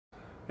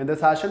In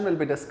this session, we'll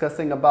be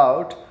discussing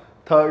about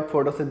third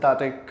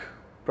photosynthetic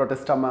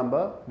Protista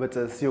member, which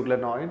is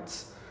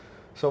Euglenoids.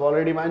 So I've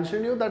already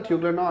mentioned you that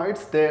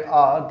Euglenoids, they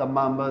are the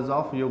members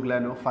of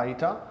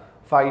Euglenophyta.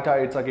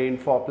 Phyta, it's again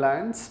for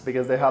plants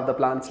because they have the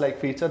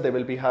plants-like feature. They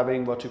will be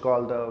having what you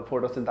call the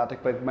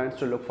photosynthetic pigments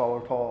to look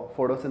forward for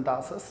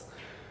photosynthesis.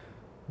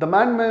 The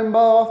main member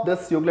of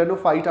this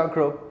Euglenophyta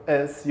group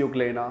is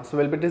Euglena. So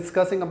we'll be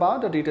discussing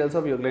about the details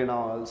of Euglena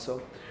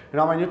also.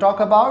 Now when you talk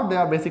about, they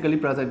are basically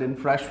present in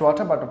fresh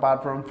water, but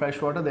apart from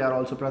fresh water, they are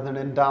also present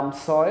in damp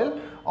soil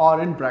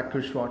or in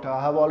brackish water.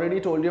 I have already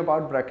told you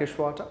about brackish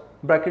water.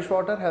 Brackish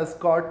water has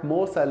got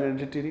more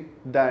salinity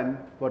than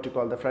what you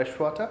call the fresh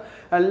water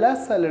and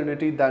less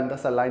salinity than the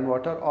saline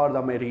water or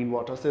the marine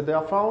water. So they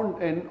are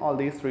found in all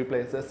these three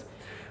places.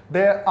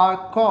 They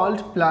are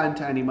called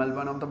plant animal.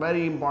 One of the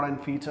very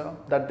important feature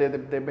that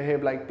they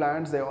behave like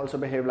plants, they also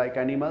behave like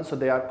animals, so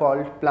they are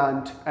called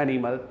plant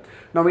animal.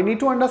 Now we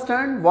need to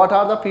understand what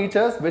are the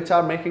features which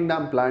are making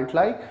them plant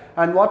like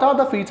and what are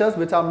the features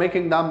which are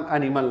making them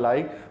animal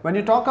like. When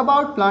you talk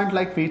about plant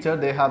like feature,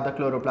 they have the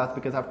chloroplast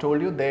because I've told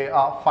you they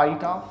are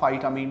phyta.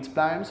 Phyta means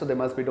plant, so they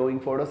must be doing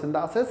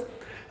photosynthesis.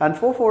 And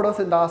for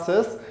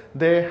photosynthesis,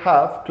 they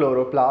have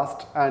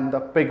chloroplast and the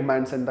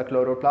pigments in the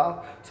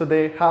chloroplast. So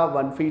they have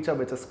one feature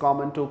which is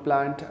common to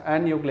plant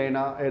and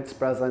Euglena, its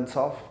presence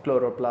of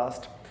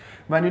chloroplast.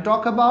 When you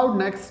talk about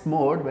next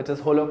mode, which is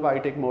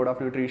holophytic mode of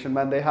nutrition,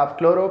 when they have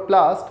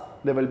chloroplast,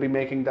 they will be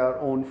making their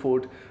own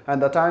food. And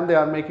the time they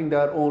are making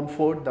their own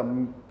food,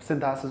 the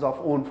synthesis of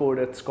own food,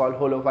 it's called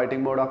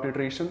holophytic mode of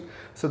nutrition.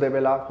 So they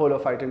will have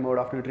holophytic mode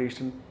of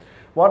nutrition.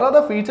 What are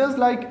the features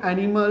like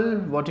animal,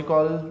 what you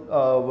call,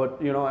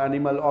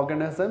 animal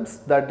organisms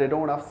that they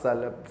don't have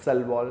cell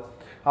wall?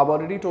 I've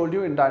already told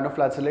you in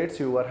dinoflagellates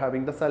you were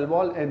having the cell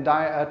wall. In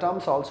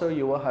diatoms also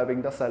you were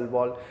having the cell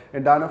wall.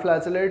 In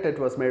dinoflagellate it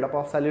was made up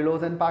of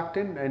cellulose and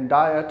pectin. In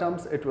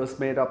diatoms it was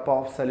made up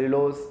of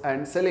cellulose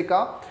and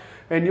silica.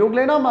 In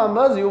Euglena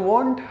members you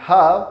won't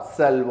have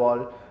cell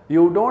wall.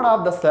 You don't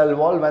have the cell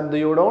wall. When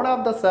you don't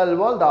have the cell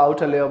wall, the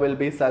outer layer will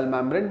be cell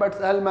membrane, but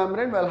cell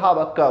membrane will have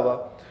a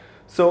cover.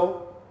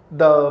 So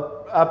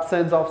the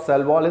absence of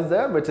cell wall is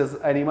there, which is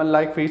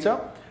animal-like feature.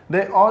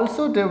 They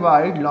also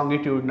divide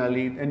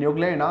longitudinally. In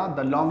Euglena,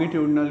 the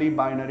longitudinally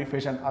binary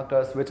fission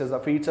occurs, which is a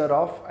feature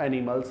of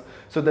animals.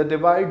 So they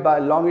divide by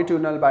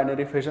longitudinal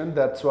binary fission.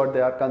 That's what they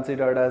are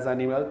considered as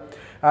animal.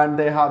 And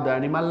they have the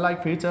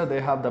animal-like feature.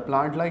 They have the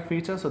plant-like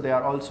feature. So they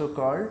are also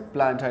called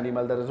plant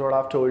animal. That is what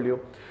I've told you.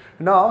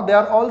 Now they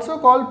are also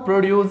called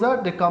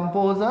producer,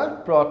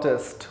 decomposer,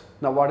 protist.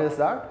 Now what is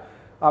that?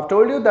 I've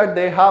told you that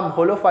they have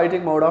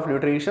holophytic mode of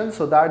nutrition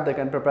so that they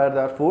can prepare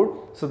their food.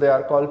 So they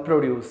are called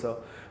producer.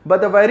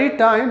 But the very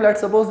time, let's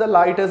suppose the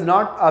light is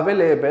not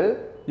available,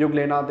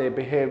 Euglena, they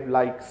behave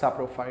like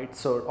saprophytes.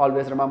 So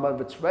always remember,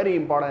 which very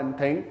important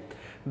thing,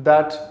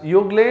 that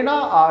Euglena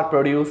are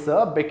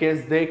producer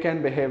because they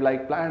can behave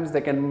like plants,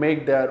 they can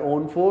make their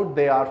own food,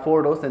 they are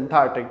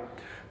photosynthetic.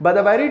 But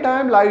the very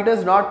time light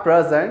is not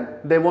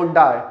present, they won't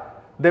die.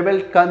 They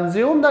will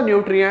consume the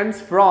nutrients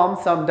from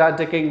some dead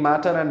decaying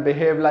matter and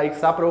behave like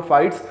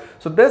saprophytes.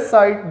 So this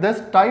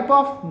type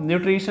of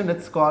nutrition,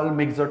 it's called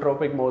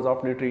mixotropic modes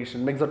of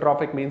nutrition.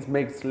 Mixotropic means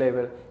mixed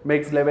level.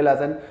 Mixed level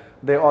as in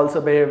they also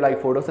behave like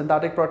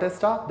photosynthetic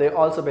protista. They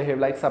also behave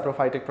like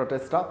saprophytic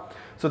protista.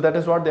 So that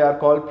is what they are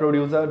called,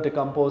 producer,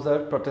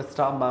 decomposer,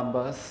 protista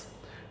members.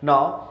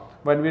 Now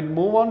when we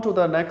move on to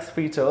the next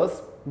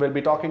features, we'll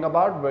be talking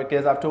about,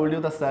 because I've told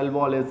you the cell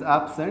wall is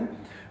absent.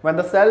 When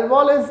the cell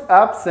wall is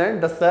absent,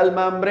 the cell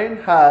membrane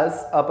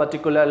has a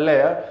particular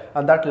layer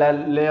and that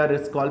layer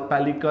is called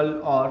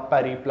pellicle or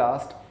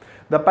periplast.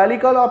 The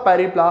pellicle or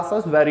periplast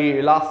is very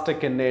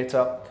elastic in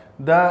nature.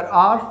 There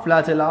are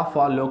flagella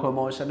for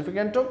locomotion. If you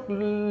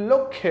can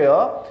look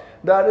here,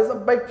 there is a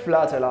big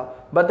flagella,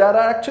 but there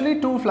are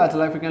actually two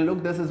flagella. If you can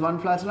look, this is one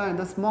flagella and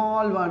the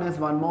small one is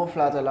one more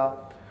flagella.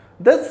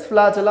 This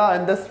flagella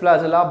and this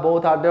flagella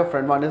both are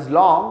different. One is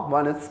long,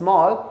 one is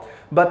small.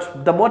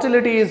 But the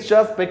motility is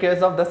just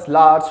because of this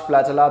large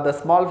flagella. The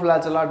small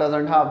flagella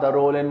doesn't have the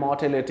role in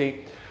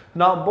motility.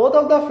 Now both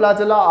of the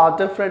flagella are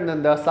different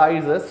in their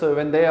sizes, so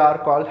when they are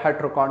called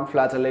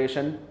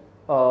heteroconflagellation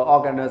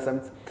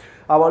organisms.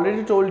 I've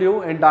already told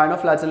you in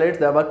dinoflagellates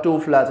there were two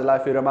flagella,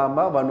 if you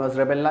remember. One was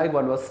ribbon-like,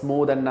 one was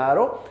smooth and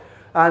narrow.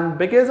 And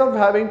because of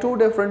having two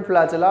different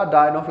flagella,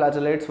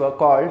 dinoflagellates were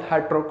called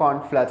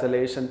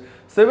heteroconflagellation.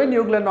 So in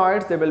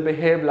Euglenoids, they will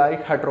behave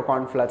like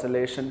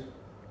heteroconflagellation.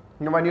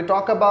 Now when you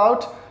talk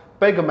about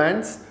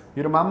pigments,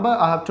 you remember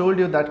I have told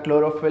you that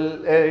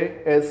chlorophyll A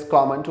is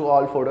common to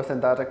all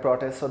photosynthetic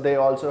protists. So they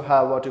also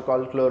have what you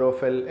call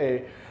chlorophyll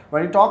A.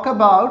 When you talk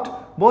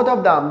about both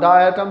of them,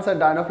 diatoms and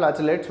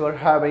dinoflagellates were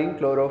having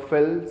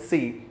chlorophyll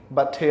C.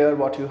 But here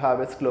what you have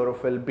is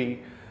chlorophyll B.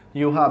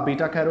 You have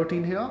beta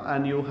carotene here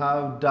and you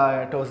have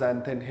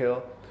diatoxanthin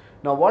here.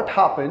 Now what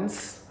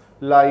happens?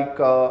 Like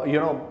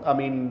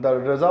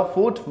the reserve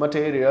food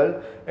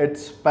material,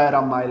 it's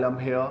paramylum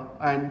here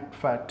and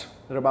fat.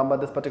 Remember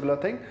this particular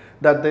thing,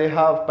 that they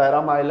have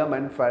paramylum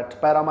and fat.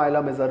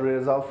 Paramylum is a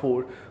reserve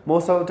food.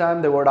 Most of the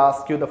time they would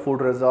ask you the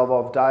food reserve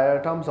of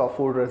diatoms or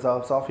food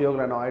reserves of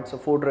euglenoids. So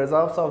food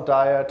reserves of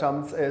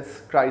diatoms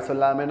is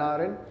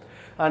chrysolaminarin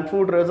and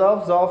food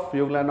reserves of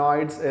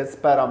euglenoids is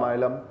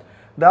paramylum.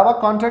 They have a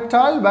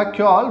contractile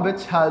vacuole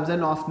which helps in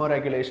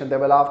osmoregulation. They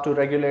will have to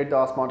regulate the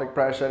osmotic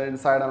pressure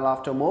inside and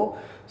have to move.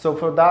 So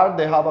for that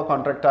they have a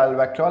contractile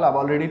vacuole. I've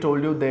already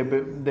told you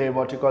they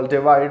what you call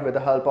divide with the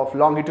help of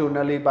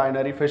longitudinally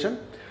binary fission.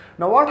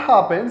 Now what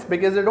happens,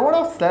 because they don't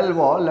have cell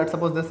wall, let's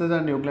suppose this is a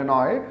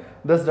euglenoid,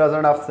 this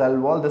doesn't have cell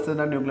wall, this is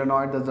a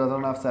euglenoid, this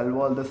doesn't have cell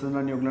wall, this is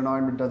a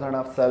euglenoid, it doesn't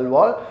have cell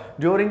wall.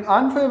 During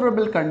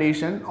unfavorable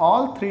condition,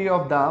 all three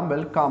of them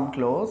will come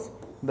close,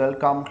 they'll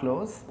come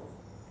close.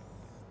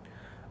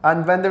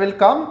 And when they will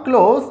come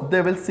close,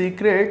 they will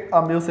secrete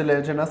a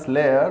mucilaginous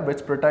layer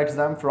which protects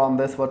them from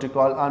this what you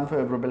call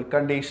unfavorable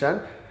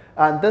condition.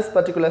 And this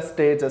particular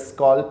stage is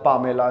called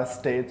Pamela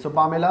stage. So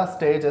Pamela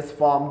stage is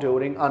formed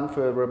during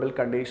unfavorable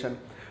condition.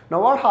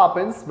 Now what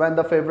happens when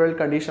the favorable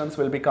conditions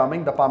will be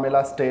coming? The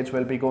Pamela stage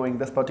will be going.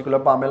 This particular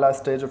Pamela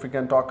stage, if we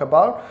can talk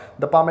about,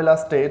 the Pamela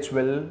stage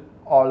will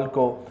all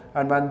go.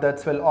 And when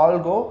that will all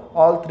go,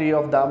 all three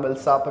of them will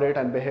separate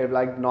and behave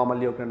like normal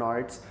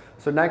euglenoids.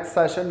 So next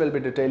session will be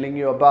detailing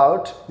you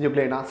about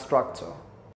euglena structure.